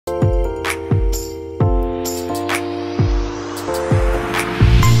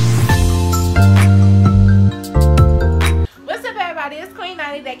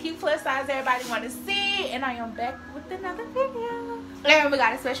am back with another video. And we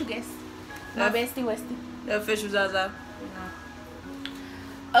got a special guest. My bestie Westie. The official ZyZy.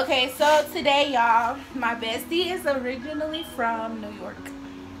 Okay, so today, y'all, my bestie is originally from New York.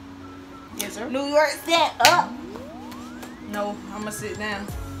 Yes, sir. New York, stand up. No, I'm gonna sit down.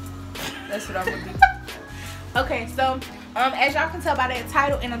 That's what I'm gonna do. Okay, so as y'all can tell by that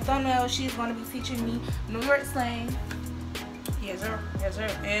title and the thumbnail, she's gonna be teaching me New York slang. Yes, sir. Yes, sir.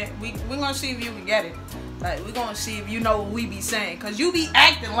 And we gonna see if you can get it. Like, we gonna see if you know what we be saying. Cause you be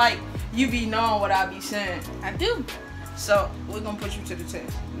acting like you be knowing what I be saying. I do. So we're gonna put you to the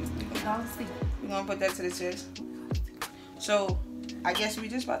test. We're gonna see. We're gonna put that to the test. So I guess we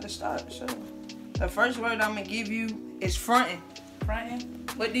just about to start. So the first word I'm gonna give you is fronting. Fronting.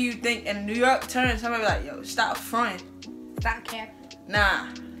 What do you think in New York terms? Somebody be like, yo, stop fronting. Stop capping. Nah.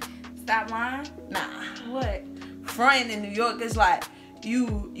 Stop lying. Nah. What? Fronting in New York is like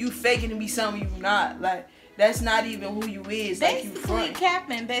you faking to be something you not. Like, that's not even who you is. Basically, like, you fronting.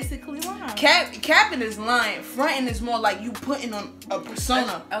 capping, basically lying. Capping is lying. Fronting is more like you putting on a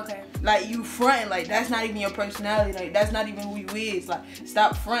persona. Okay. Like, you fronting, like that's not even your personality. Like, that's not even who you is. Like,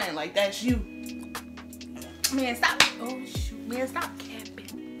 stop fronting. Like, that's you. Man, stop. Oh shoot. Man, stop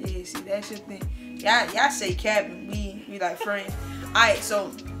capping. Yeah, see, that's your thing. Y'all say capping. We like fronting. Alright,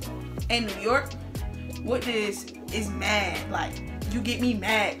 so in New York, what is mad? Like, you get me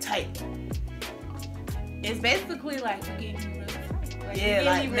mad type. It's basically like you getting me really funny. Like, yeah,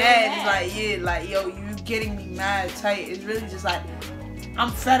 like really mad is like, yeah, like, yo, you getting me mad tight. It's really just like, I'm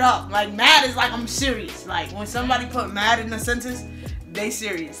fed up. Like, mad is like I'm serious. Like, when somebody put mad in a sentence, they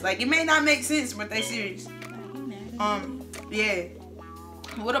serious. Like, it may not make sense, but they serious. Yeah.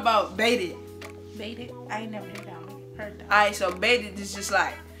 What about baited? Baited? I ain't never heard that one. Heard that. Alright, so baited is just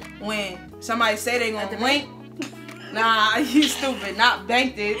like when somebody say they gonna link. Nah, you stupid. Not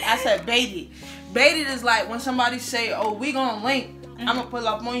banked it. I said baited. Baited is like when somebody say, oh, we gonna link. I'm gonna pull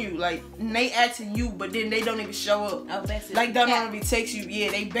up on you. Like, and they asking you, but then they don't even show up. Oh, that's it. Like, they don't even text you.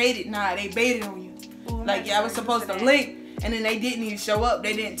 Yeah, they baited. Nah, they baited on you. Ooh, like, yeah, I was supposed to link, and then they didn't even show up.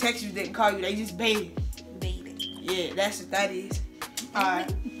 They didn't text you, didn't call you. They just baited. Baited. Yeah, that's what that is.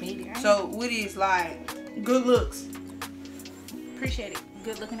 Alright. Baited. So, what is, like, good looks? Appreciate it.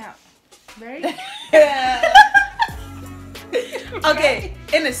 Good looking out. Very. Okay,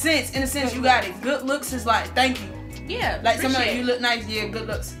 in a sense, you got it. Good looks is like, thank you. Yeah. Like, somebody, you look nice, yeah, good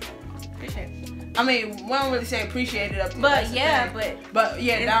looks. Appreciate it. I mean, we don't really say appreciate it up to but yeah, but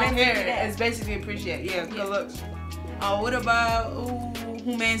yeah, down here, it's basically appreciate. Yeah, good looks. What about,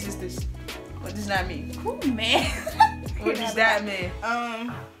 who mans is this? What does that mean? Who man? What does that mean?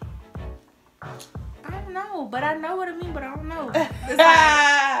 I don't know, but I know what it means, but I don't know. It's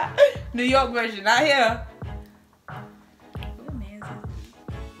like, New York version, not here.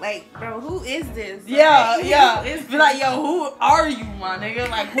 like, bro, who is this? Yeah, like, yeah. Be like, yo, who are you, my nigga?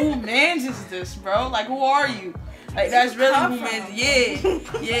 Like, who mans is this, bro? Like, who are you? Like, that's really who mans. Yeah,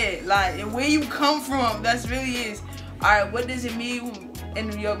 yeah. Like, and where you come from, that's really is. All right, what does it mean in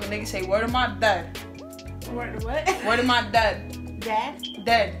New York when niggas say, word of my dad? Word of what? Word of my dad. Dad?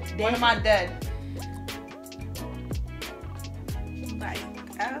 Dead. Word of my dad. Like,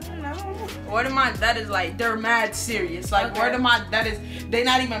 I don't know. Word of my dad is like, they're mad serious. Like, okay. Word of my dad is, they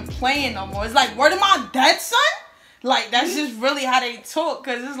not even playing no more. It's like, word of my dad, son? Like, that's just really how they talk.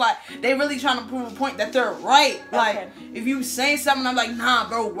 Because it's like, they really trying to prove a point that they're right. Like, if you say something, I'm like, nah,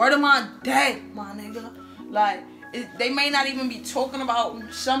 bro, word of my dad, my nigga. Like, they may not even be talking about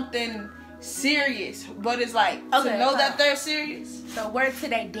something serious, but it's like, to know that they're serious. So word to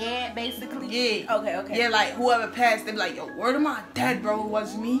their dad, basically? Yeah. Okay. Yeah, like, whoever passed, they be like, yo, word of my dad, bro, it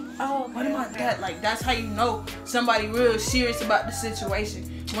wasn't me. Oh, okay, word of my dad. Like, that's how you know somebody real serious about the situation,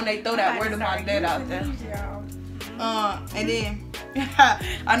 when they throw that word of my dad out there. And then,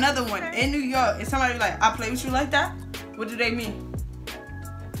 another one, in New York, if somebody be like, I play with you like that, what do they mean?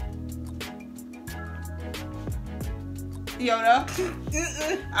 Yo, though.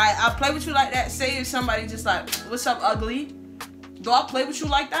 I play with you like that. Say if somebody just like, what's up, ugly? Do I play with you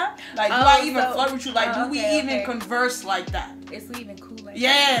like that? Like, do I even flirt with you? Like, do we even converse like that? Is we even cool like that?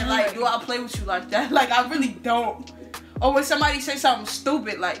 Yeah, like, do I play with you like that? Like, I really don't. Or when somebody say something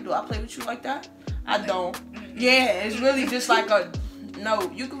stupid, like, do I play with you like that? I don't. Yeah, it's really just like a, no,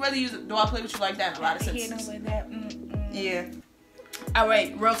 you can really use it, do I play with you like that in a lot of sentences. Yeah.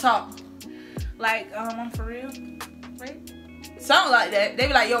 Alright, real talk. Like, I'm for real? Right? Something like that. They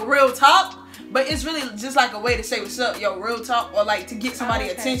be like, yo, real talk. But it's really just like a way to say what's up, yo, real talk. Or like to get somebody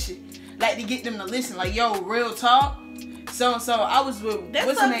attention. Like to get them to listen. Like, yo, real talk. So I was with,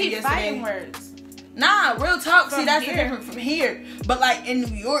 what's her name yesterday? Words. Nah, real talk. See, that's the difference from here. But like in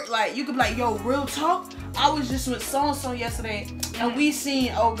New York, like you could be like, yo, real talk. I was just with so yesterday, and we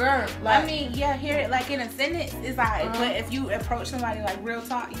seen old girl. Like, I mean, yeah, here, like in a sentence, it's like, but if you approach somebody like real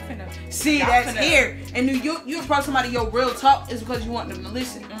talk, you finna see that's here. And you approach somebody your real talk is because you want them to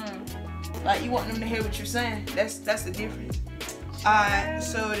listen. Like you want them to hear what you're saying. That's the difference. Alright,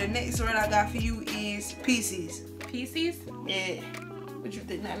 so the next word I got for you is PCs. PCs? Yeah. What you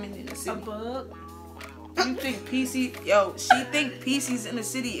think that means in the city? A bug. You think PC? Yo, she think PCs in the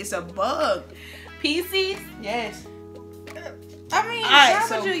city is a bug. PCs? Yes. I mean, why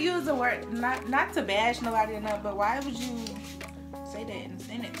would you use the word, not to bash nobody or nothing, but why would you say that in a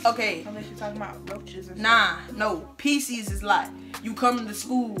sentence? Okay. Unless you're talking about roaches or something. Nah, no. PCs is like, you come to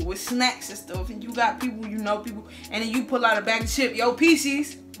school with snacks and stuff, and you got people, you know people, and then you pull out a bag of chips. Yo,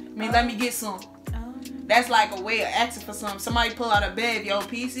 PCs. I mean, let me get some. That's like a way of asking for something. Somebody pull out a bag, yo,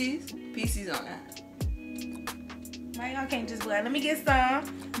 PCs. PCs on that. Why y'all can't just be like, let me get some?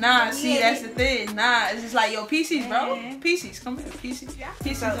 Nah, see, that's the thing. Nah, it's just like, yo, PCs, bro. PCs, come here, PCs. Yeah,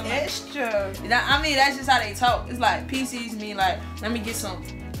 PCs so on extra. I mean, that's just how they talk. It's like, PCs mean like, let me get some.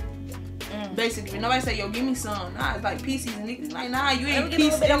 Basically, nobody say, yo, give me some. Nah, it's like PCs and niggas like, nah, you ain't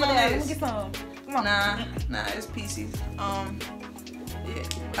PCs. Let me get some. Come on. Nah, it's PCs. Yeah.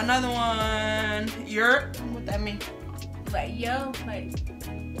 Another one, yurt. What that mean? Like, yo, like.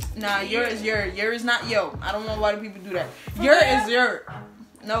 Nah, yurt is yurt. Yurt is not yo. I don't know why do people do that. Yurt is yurt.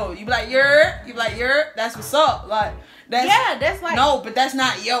 No, you be like yurt. You be like yurt. That's what's up. Like, that's. Yeah, that's like. No, but that's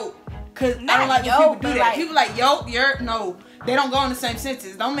not yo. Cause I don't like when people do that. Like, people like yo, yurt. No, they don't go in the same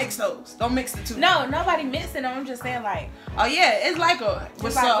sentences. Don't mix those. Don't mix the two. No, nobody mixing them. I'm just saying like. Oh yeah, it's like a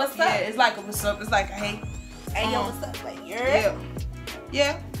what's up. What's up? Yeah, it's like a what's up. It's like a hey. Hey yo, what's up? Like yurt. Yeah.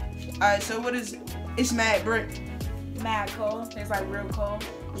 Yeah. Alright, so what is it's mad brick? Mad cold. It's like real cold.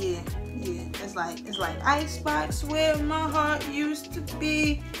 Yeah. It's like icebox where my heart used to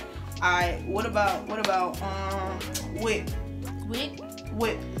be. Alright, what about whip?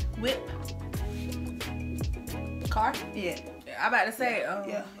 Whip. Car? Yeah. I'm about to say,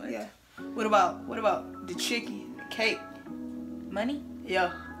 yeah. What about the chicken, the cake? Money?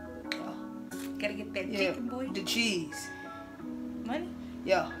 Yeah. Gotta get that chicken, boy. The cheese. Money?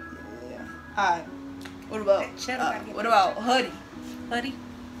 Yeah. Alright. What about hoodie? Hoodie?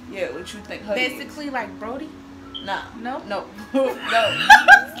 Yeah, what you think hoodie Basically is? like Brody? Nah. No? No.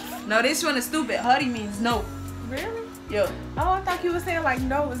 No, this one is stupid. Hoodie means no. Really? Yeah. Oh, I thought you were saying like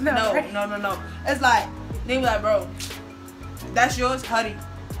no is no. No, right? no. It's like, they be like, bro, that's yours, hoodie.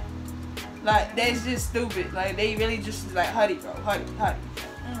 Like, that's just stupid. Like, they really just like, hoodie, bro, hoodie.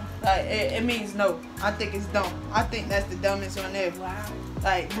 Like, it means no. I think it's dumb. I think that's the dumbest one ever. Wow.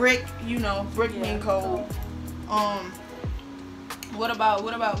 Like, brick, you know, brick mean cold. What about,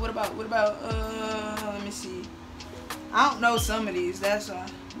 let me see. I don't know some of these, that's why.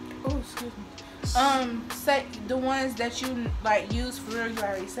 Oh, excuse me. Say the ones that you like use for real, you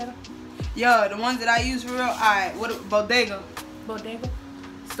already said them? Yeah, the ones that I use for real, alright, bodega. Bodega?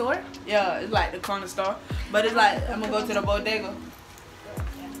 Store? Yeah, it's like the corner store. But it's like, I'm gonna go to the bodega.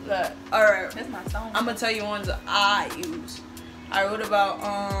 Like, alright. That's my song. I'm gonna tell you ones that I use. Alright, what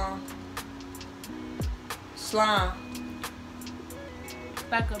about slime?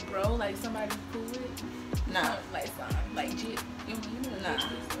 Like a bro, like somebody cool with? Nah. Like slime, like jit. You know nah.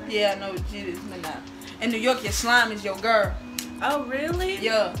 Yeah, no, jit is nah. In New York, your slime is your girl. Oh really?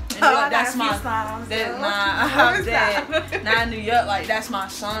 Yeah. In New York, that's my slimes. Nah, in New York, like that's my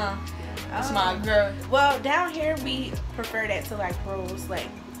slime. That's my girl. Well, down here we prefer that to like bros. Like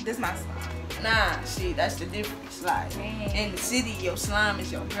this my slime. Nah, see, that's the difference. Like in the city, your slime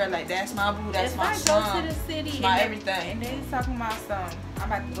is your girl. Like that's my boo. That's my slime. If I go to the city, my everything, and they talking about some,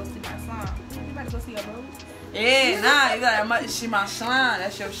 I'm about to go see my slime. You about to go see your bro? Yeah, nah, you like she my slime.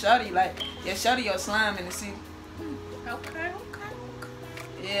 That's your shorty. Like your shorty, your slime in the city. Okay.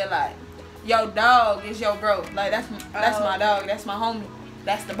 Yeah, like your dog is your bro. Like that's my dog. That's my homie.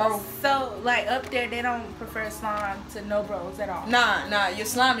 That's the bro. So like up there, they don't prefer slime to no bros at all. Nah. Your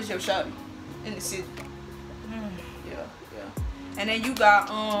slime is your shorty in the city. Yeah. And then you got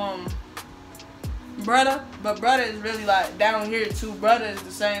brother, but brother is really like down here too. Brother is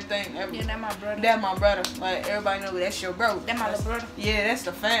the same thing. Yeah, that's my brother. That's my brother. Like everybody know that's your bro. That's my little brother. Yeah, that's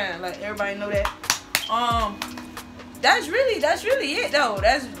the fan. Like everybody know that. That's really it though.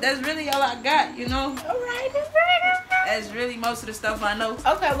 That's really all I got. You know. Alright. That's really most of the stuff I know.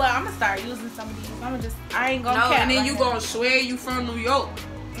 Okay, well I'm gonna start using some of these. I ain't gonna. No, and then you gonna swear you from New York.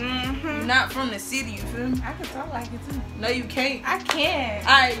 Mm-hmm. Not from the city, you feel me? I can talk like it too. No, you can't. I can.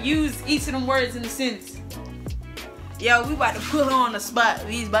 Alright, use each of them words in the sentence. Yo, we about to put her on the spot.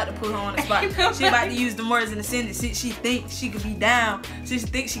 We about to put her on the spot. She about to use the words in the sentence. She thinks she could be down. She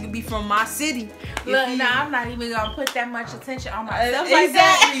thinks she could be from my city. Look, I'm not even gonna put that much attention on myself.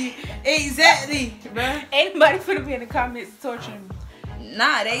 Exactly, exactly, bro. Anybody finna be in the comments torturing me?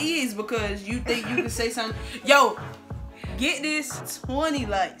 Nah, they is because you think you can say something. Yo, get this 20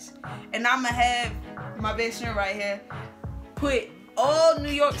 likes, and I'ma have my best friend right here put all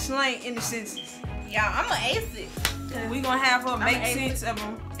New York slang in the sentences. Y'all, I'ma ace it. We gonna have her make sense of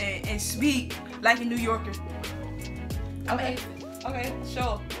them and speak like a New Yorker. Okay. Okay,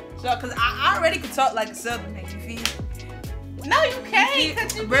 sure. Cause I already could talk like a Southern nigga, you feel? No, you can't,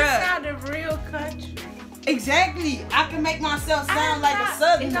 cause you sound a real country. Exactly. I can make myself sound like a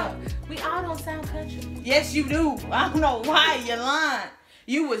Southerner. We all don't sound country. Yes, you do. I don't know why you're lying.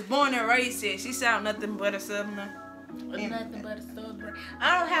 You was born and raised here. She sound nothing but a Southerner. Nothing but a Southern.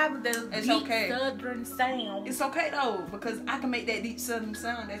 I don't have the deep Southern sound. It's okay though, because I can make that deep Southern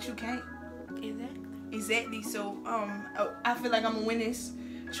sound that you can't. Exactly. So I feel like I'm gonna win this.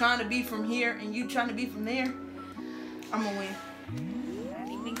 Trying to be from here and you trying to be from there. I'm gonna win.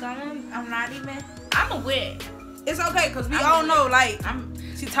 I'm gonna win. It's okay, cause we all know, like,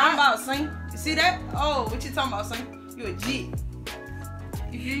 she talking about sing. You see that? Oh, what you talking about, sing? You a G.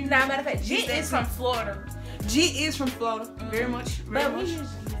 Nah, matter of fact, G is from Florida. G is from Florida, very much. But we usually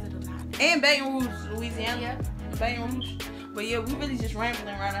use it a lot. And Baton Rouge, Louisiana. Yeah. Baton Rouge. But yeah, we really just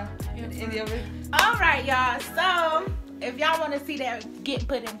rambling right now. All right, y'all. So if y'all want to see that get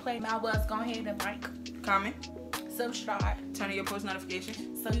put in play, now let's go ahead and like, comment, subscribe, turn on your post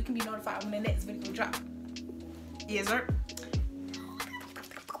notifications so you can be notified when the next video drop. Yes, sir.